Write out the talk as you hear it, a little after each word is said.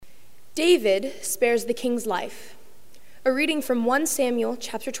David spares the king's life. A reading from 1 Samuel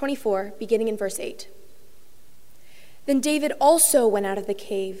chapter 24, beginning in verse 8. Then David also went out of the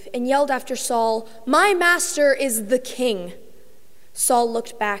cave and yelled after Saul, "My master is the king." Saul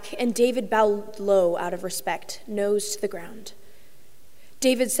looked back, and David bowed low out of respect, nose to the ground.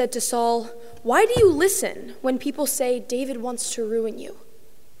 David said to Saul, "Why do you listen when people say David wants to ruin you?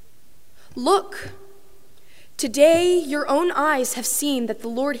 Look, today your own eyes have seen that the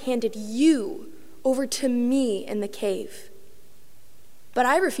Lord handed you over to me in the cave. But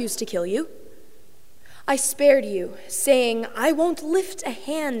I refused to kill you. I spared you, saying, I won't lift a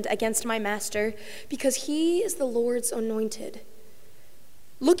hand against my master, because he is the Lord's anointed.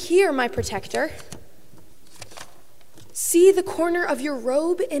 Look here, my protector. See the corner of your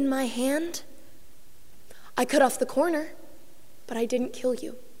robe in my hand? I cut off the corner, but I didn't kill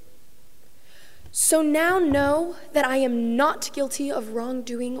you. So now know that I am not guilty of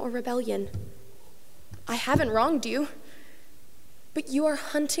wrongdoing or rebellion. I haven't wronged you, but you are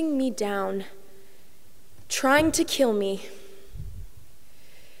hunting me down, trying to kill me.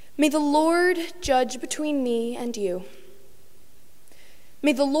 May the Lord judge between me and you.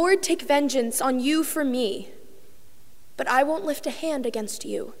 May the Lord take vengeance on you for me, but I won't lift a hand against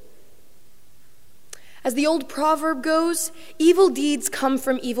you. As the old proverb goes, evil deeds come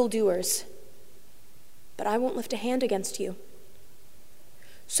from evildoers, but I won't lift a hand against you.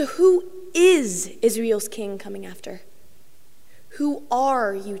 So who is Israel's king coming after? Who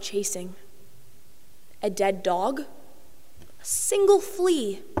are you chasing? A dead dog? A single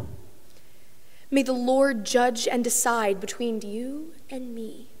flea? May the Lord judge and decide between you and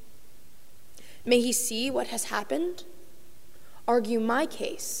me. May he see what has happened, argue my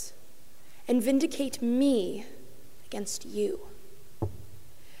case, and vindicate me against you."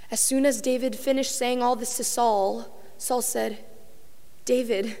 As soon as David finished saying all this to Saul, Saul said,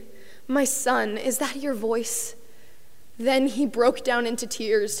 "David, my son, is that your voice?" Then he broke down into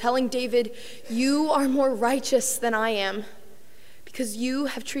tears, telling David, "You are more righteous than I am, because you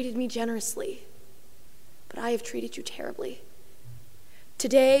have treated me generously, but I have treated you terribly.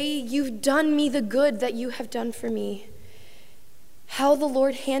 Today you've done me the good that you have done for me. How the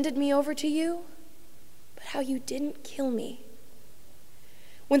Lord handed me over to you, but how you didn't kill me.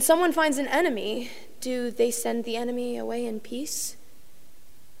 When someone finds an enemy, do they send the enemy away in peace?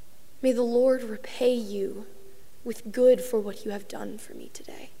 May the Lord repay you with good for what you have done for me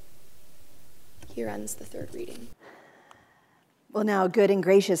today." Here ends the third reading. Well, now, good and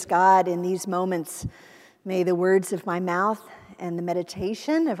gracious God, in these moments, may the words of my mouth and the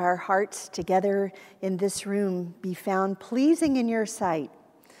meditation of our hearts together in this room be found pleasing in your sight.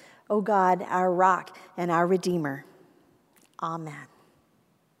 O God, our rock and our Redeemer. Amen.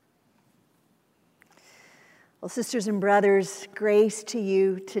 Well, sisters and brothers, grace to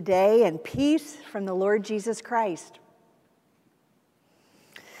you today and peace from the Lord Jesus Christ.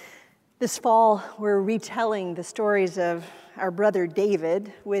 This fall, we're retelling the stories of our brother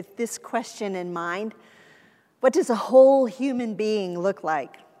David with this question in mind: what does a whole human being look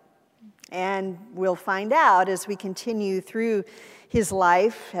like? And we'll find out as we continue through his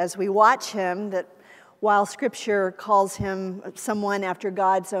life, as we watch him, that while Scripture calls him someone after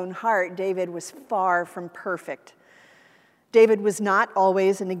God's own heart, David was far from perfect. David was not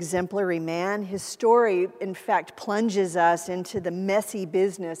always an exemplary man. His story, in fact, plunges us into the messy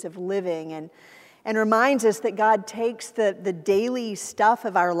business of living and reminds us that God takes the daily stuff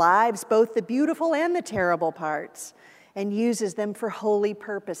of our lives, both the beautiful and the terrible parts, and uses them for holy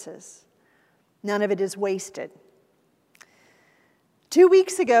purposes. None of it is wasted. 2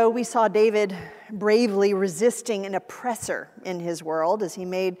 weeks ago, we saw David bravely resisting an oppressor in his world as he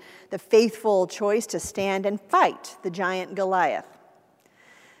made the faithful choice to stand and fight the giant Goliath.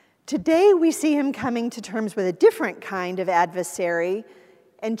 Today, we see him coming to terms with a different kind of adversary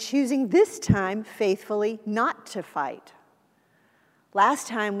and choosing this time faithfully not to fight. Last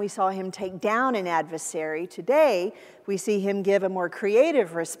time, we saw him take down an adversary. Today, we see him give a more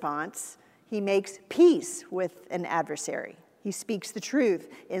creative response. He makes peace with an adversary. He speaks the truth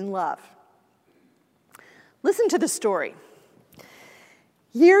in love. Listen to the story.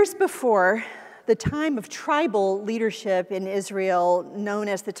 Years before the time of tribal leadership in Israel, known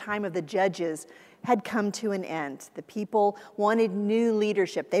as the time of the judges, had come to an end. The people wanted new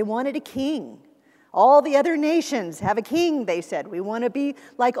leadership. They wanted a king. All the other nations have a king, they said. We want to be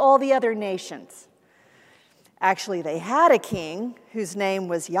like all the other nations. Actually, they had a king whose name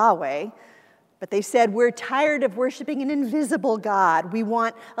was Yahweh, but they said, we're tired of worshiping an invisible God. We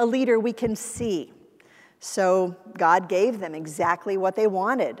want a leader we can see. So God gave them exactly what they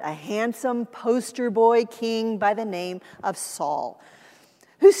wanted, a handsome poster boy king by the name of Saul,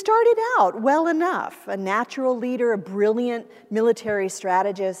 who started out well enough, a natural leader, a brilliant military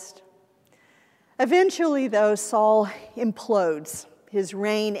strategist. Eventually, though, Saul implodes. His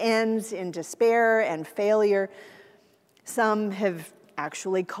reign ends in despair and failure. Some have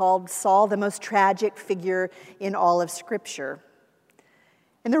actually called Saul the most tragic figure in all of Scripture.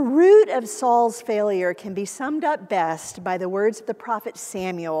 And the root of Saul's failure can be summed up best by the words of the prophet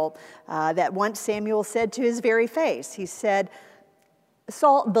Samuel that once Samuel said to his very face. He said,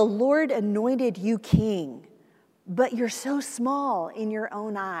 "Saul, the Lord anointed you king, but you're so small in your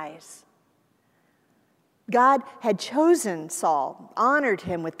own eyes." God had chosen Saul, honored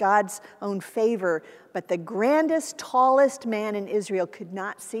him with God's own favor, but the grandest, tallest man in Israel could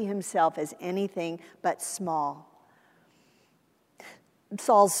not see himself as anything but small.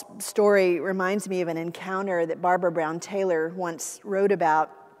 Saul's story reminds me of an encounter that Barbara Brown Taylor once wrote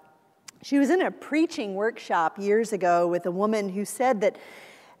about. She was in a preaching workshop years ago with a woman who said that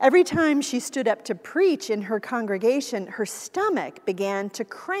every time she stood up to preach in her congregation, her stomach began to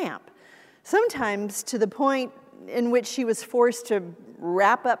cramp, sometimes to the point in which she was forced to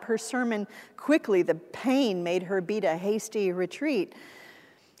wrap up her sermon quickly. The pain made her beat a hasty retreat.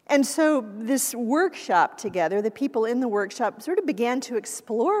 And so this workshop together, the people in the workshop sort of began to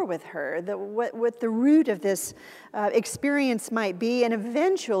explore with her what the root of this experience might be. And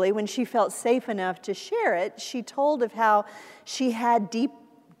eventually, when she felt safe enough to share it, she told of how she had deep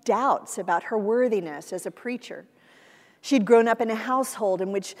doubts about her worthiness as a preacher. She'd grown up in a household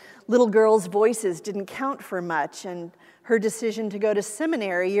in which little girls' voices didn't count for much, and her decision to go to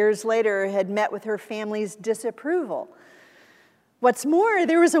seminary years later had met with her family's disapproval. What's more,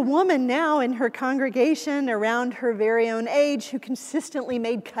 there was a woman now in her congregation around her very own age who consistently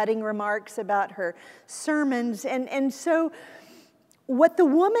made cutting remarks about her sermons. And so what the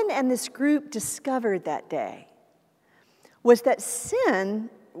woman and this group discovered that day was that sin,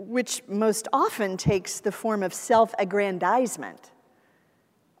 which most often takes the form of self-aggrandizement,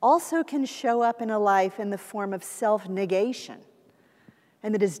 also can show up in a life in the form of self-negation.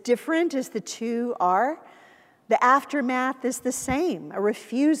 And that as different as the two are, the aftermath is the same, a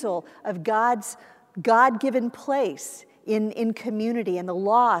refusal of God's God-given place in community and the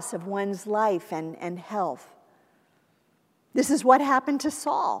loss of one's life and health. This is what happened to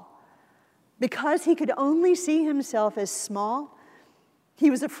Saul. Because he could only see himself as small, he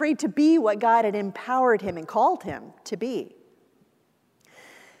was afraid to be what God had empowered him and called him to be.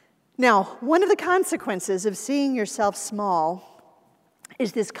 Now, one of the consequences of seeing yourself small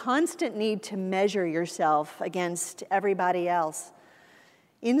is this constant need to measure yourself against everybody else.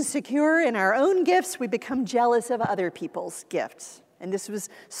 Insecure in our own gifts, we become jealous of other people's gifts. And this was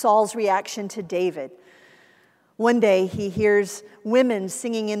Saul's reaction to David. One day he hears women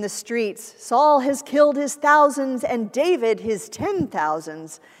singing in the streets, "Saul has killed his thousands and David his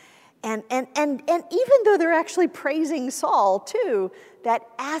 10,000s." And even though they're actually praising Saul too, that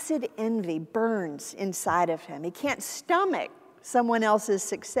acid envy burns inside of him. He can't stomach someone else's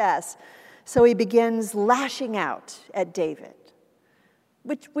success, so he begins lashing out at David,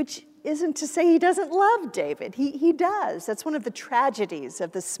 which isn't to say he doesn't love David. He does. That's one of the tragedies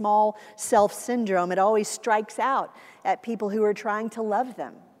of the small self syndrome. It always strikes out at people who are trying to love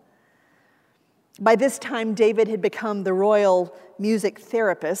them. By this time, David had become the royal music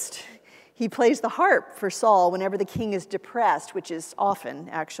therapist. He plays the harp for Saul whenever the king is depressed, which is often,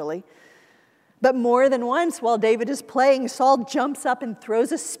 actually. But more than once, while David is playing, Saul jumps up and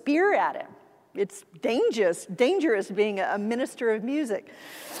throws a spear at him. It's dangerous being a minister of music.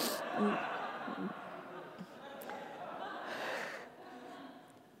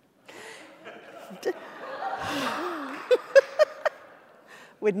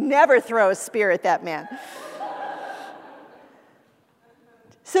 Would never throw a spear at that man.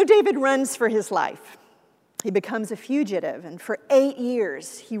 So David runs for his life. He becomes a fugitive, and for 8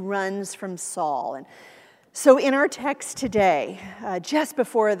 years, he runs from Saul. And so in our text today, just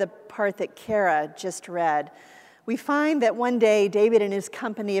before the part that Kara just read, we find that one day David and his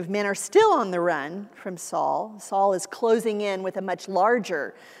company of men are still on the run from Saul. Saul is closing in with a much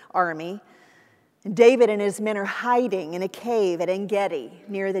larger army. And David and his men are hiding in a cave at En-Gedi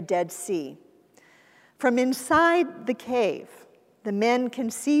near the Dead Sea. From inside the cave, the men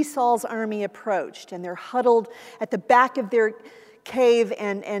can see Saul's army approached, and they're huddled at the back of their cave,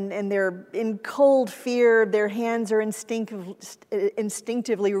 and they're in cold fear. Their hands are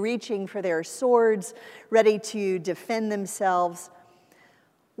instinctively reaching for their swords, ready to defend themselves.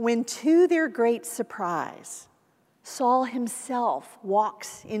 When, to their great surprise, Saul himself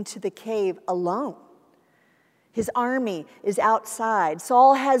walks into the cave alone. His army is outside.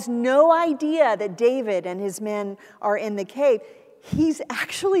 Saul has no idea that David and his men are in the cave. he's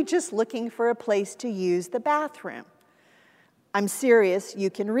actually just looking for a place to use the bathroom. I'm serious, you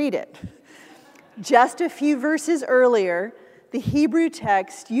can read it. Just a few verses earlier, the Hebrew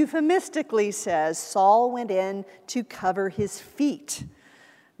text euphemistically says Saul went in to cover his feet.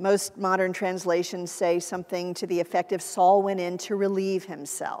 Most modern translations say something to the effect of Saul went in to relieve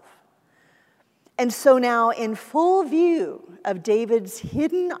himself. And so now, in full view of David's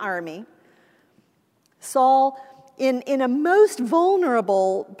hidden army, Saul, in a most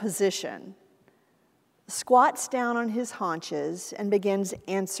vulnerable position, squats down on his haunches and begins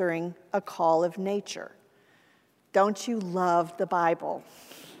answering a call of nature. Don't you love the Bible?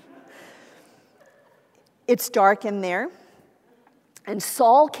 It's dark in there, and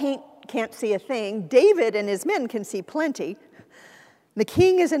Saul can't see a thing. David and his men can see plenty. The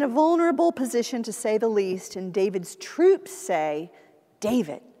king is in a vulnerable position, to say the least, and David's troops say,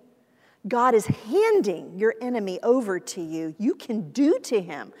 David, God is handing your enemy over to you. You can do to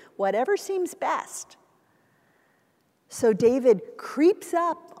him whatever seems best. So David creeps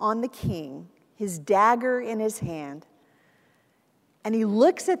up on the king, his dagger in his hand, and he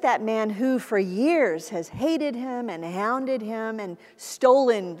looks at that man who for years has hated him and hounded him and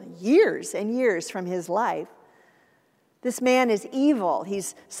stolen years and years from his life. This man is evil.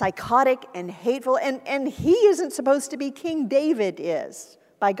 He's psychotic and hateful, and he isn't supposed to be king. David is,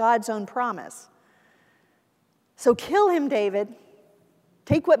 by God's own promise. So kill him, David.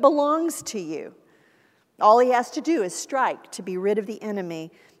 Take what belongs to you. All he has to do is strike to be rid of the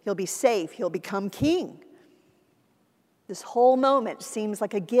enemy. He'll be safe. He'll become king. This whole moment seems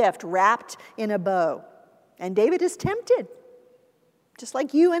like a gift wrapped in a bow. And David is tempted, just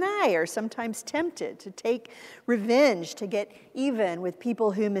like you and I are sometimes tempted to take revenge, to get even with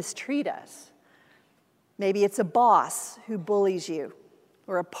people who mistreat us. Maybe it's a boss who bullies you,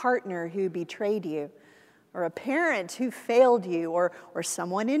 or a partner who betrayed you, or a parent who failed you, or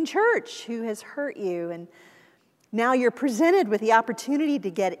someone in church who has hurt you. And now you're presented with the opportunity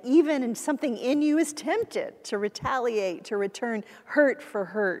to get even, and something in you is tempted to retaliate, to return hurt for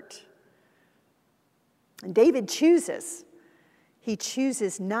hurt. And David chooses. He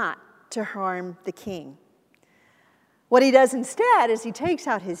chooses not to harm the king. What he does instead is he takes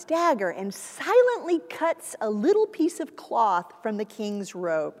out his dagger and silently cuts a little piece of cloth from the king's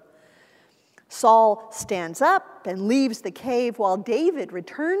robe. Saul stands up and leaves the cave while David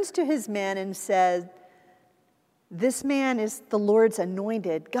returns to his men and says, "This man is the Lord's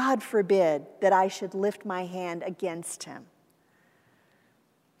anointed. God forbid that I should lift my hand against him."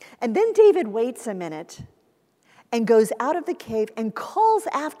 And then David waits a minute and goes out of the cave and calls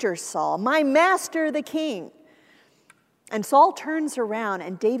after Saul, "My master, the king." And Saul turns around,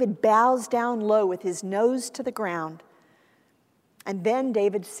 and David bows down low with his nose to the ground. And then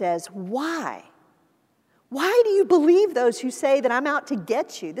David says, "Why? Why do you believe those who say that I'm out to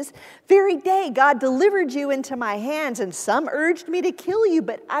get you? This very day God delivered you into my hands, and some urged me to kill you,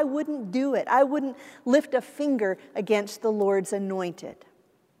 but I wouldn't do it. I wouldn't lift a finger against the Lord's anointed."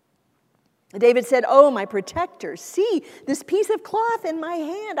 David said, "Oh, my protector, see this piece of cloth in my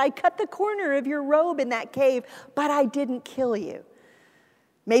hand. I cut the corner of your robe in that cave, but I didn't kill you.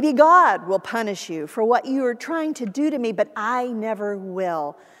 Maybe God will punish you for what you are trying to do to me, but I never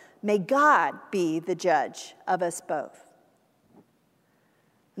will. May God be the judge of us both."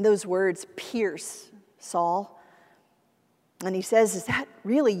 And those words pierce Saul. And he says, "Is that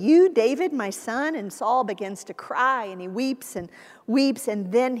really you, David, my son?" And Saul begins to cry, and he weeps and weeps.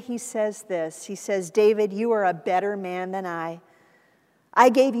 And then he says this. He says, "David, you are a better man than I. I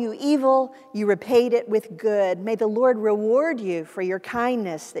gave you evil, you repaid it with good. May the Lord reward you for your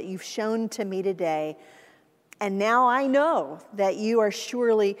kindness that you've shown to me today. And now I know that you are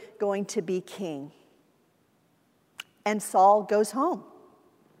surely going to be king." And Saul goes home.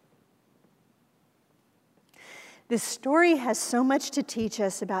 This story has so much to teach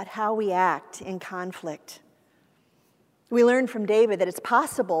us about how we act in conflict. We learn from David that it's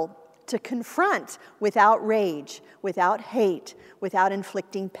possible to confront without rage, without hate, without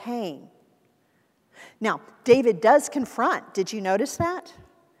inflicting pain. Now, David does confront. Did you notice that?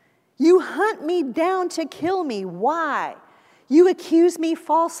 "You hunt me down to kill me. Why? You accuse me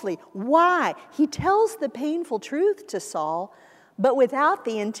falsely. Why?" He tells the painful truth to Saul, but without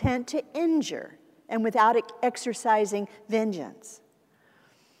the intent to injure and without exercising vengeance.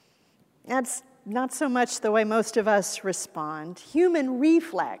 That's not so much the way most of us respond. Human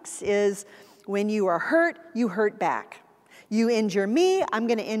reflex is when you are hurt, you hurt back. You injure me, I'm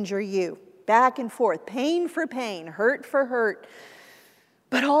going to injure you. Back and forth, pain for pain, hurt for hurt.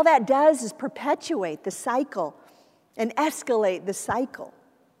 But all that does is perpetuate the cycle and escalate the cycle.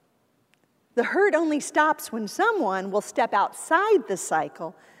 The hurt only stops when someone will step outside the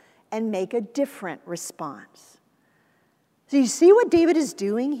cycle and make a different response. So you see what David is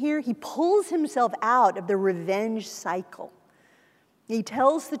doing here? He pulls himself out of the revenge cycle. He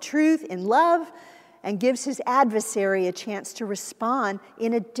tells the truth in love and gives his adversary a chance to respond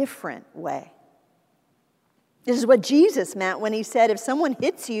in a different way. This is what Jesus meant when he said, if someone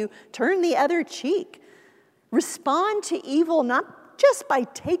hits you, turn the other cheek. Respond to evil not just by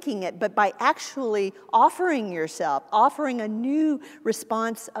taking it, but by actually offering yourself, offering a new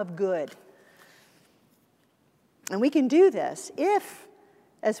response of good. And we can do this if,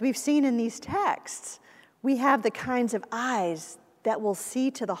 as we've seen in these texts, we have the kinds of eyes that will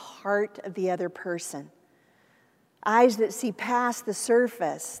see to the heart of the other person. Eyes that see past the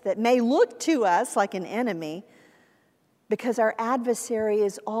surface, that may look to us like an enemy, because our adversary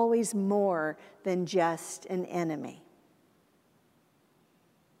is always more than just an enemy.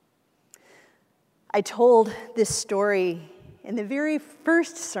 I told this story in the very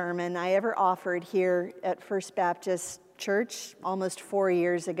first sermon I ever offered here at First Baptist Church almost 4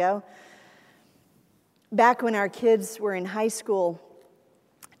 years ago. Back when our kids were in high school,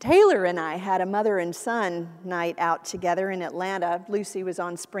 Taylor and I had a mother and son night out together in Atlanta. Lucy was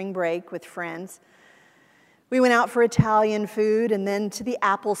on spring break with friends. We went out for Italian food and then to the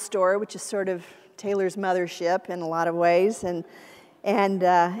Apple store, which is sort of Taylor's mothership in a lot of ways. And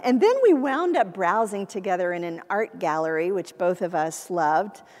then we wound up browsing together in an art gallery, which both of us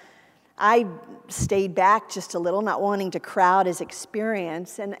loved. I stayed back just a little, not wanting to crowd his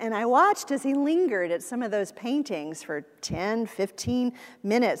experience, and I watched as he lingered at some of those paintings for 10, 15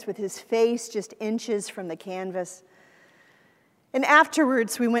 minutes with his face just inches from the canvas. And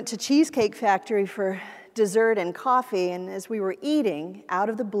afterwards, we went to Cheesecake Factory for dessert and coffee, and as we were eating, out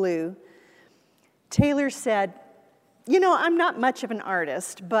of the blue, Taylor said, "You know, I'm not much of an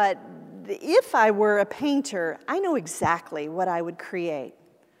artist, but if I were a painter, I know exactly what I would create."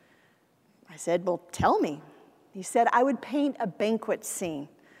 I said, "Well, tell me." He said, "I would paint a banquet scene,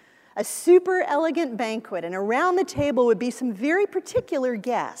 a super elegant banquet, and around the table would be some very particular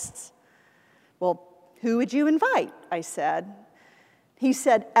guests." "Well, who would you invite?" I said. He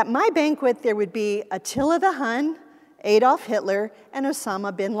said, "At my banquet, there would be Attila the Hun, Adolf Hitler, and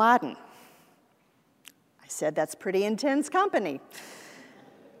Osama bin Laden." I said, "That's pretty intense company."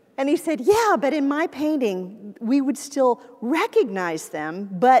 And he said, "Yeah, but in my painting, we would still recognize them,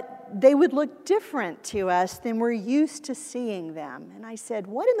 but they would look different to us than we're used to seeing them." And I said,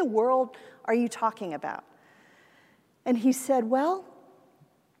 "What in the world are you talking about?" And he said, "Well,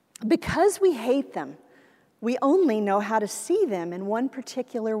 because we hate them, we only know how to see them in one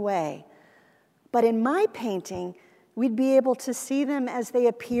particular way. But in my painting, we'd be able to see them as they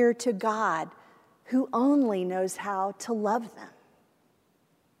appear to God, who only knows how to love them."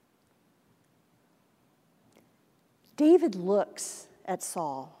 David looks at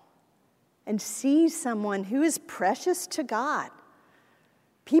Saul and sees someone who is precious to God.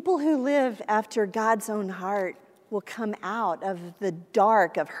 People who live after God's own heart will come out of the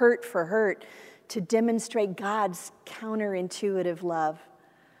dark of hurt for hurt to demonstrate God's counterintuitive love.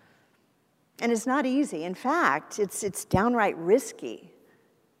 And it's not easy. In fact, it's downright risky.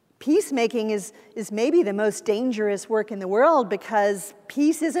 Peacemaking is maybe the most dangerous work in the world because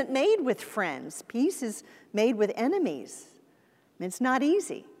peace isn't made with friends. Peace is made with enemies. It's not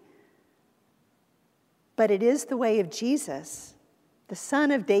easy. But it is the way of Jesus, the Son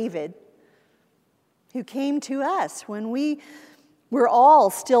of David, who came to us when we were all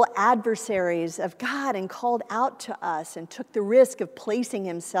still adversaries of God and called out to us and took the risk of placing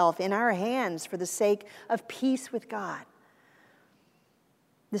himself in our hands for the sake of peace with God.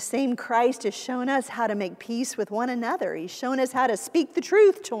 The same Christ has shown us how to make peace with one another. He's shown us how to speak the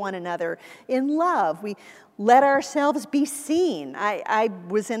truth to one another in love. We let ourselves be seen. I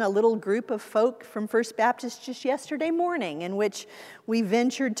was in a little group of folk from First Baptist just yesterday morning in which we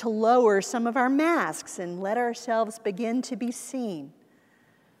ventured to lower some of our masks and let ourselves begin to be seen.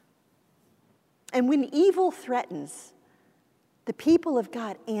 And when evil threatens, the people of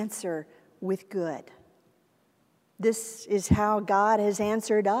God answer with good. This is how God has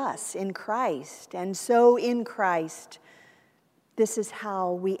answered us in Christ. And so in Christ, this is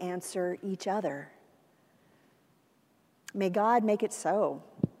how we answer each other. May God make it so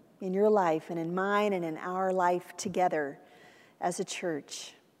in your life and in mine and in our life together as a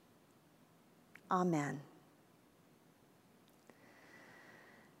church. Amen.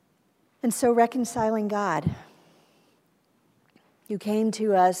 And so reconciling God, who came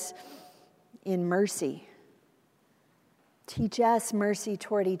to us in mercy, teach us mercy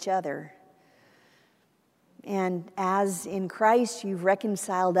toward each other. And as in Christ you've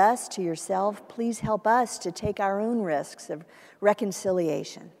reconciled us to yourself, please help us to take our own risks of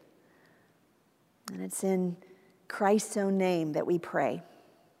reconciliation. And it's in Christ's own name that we pray.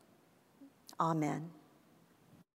 Amen.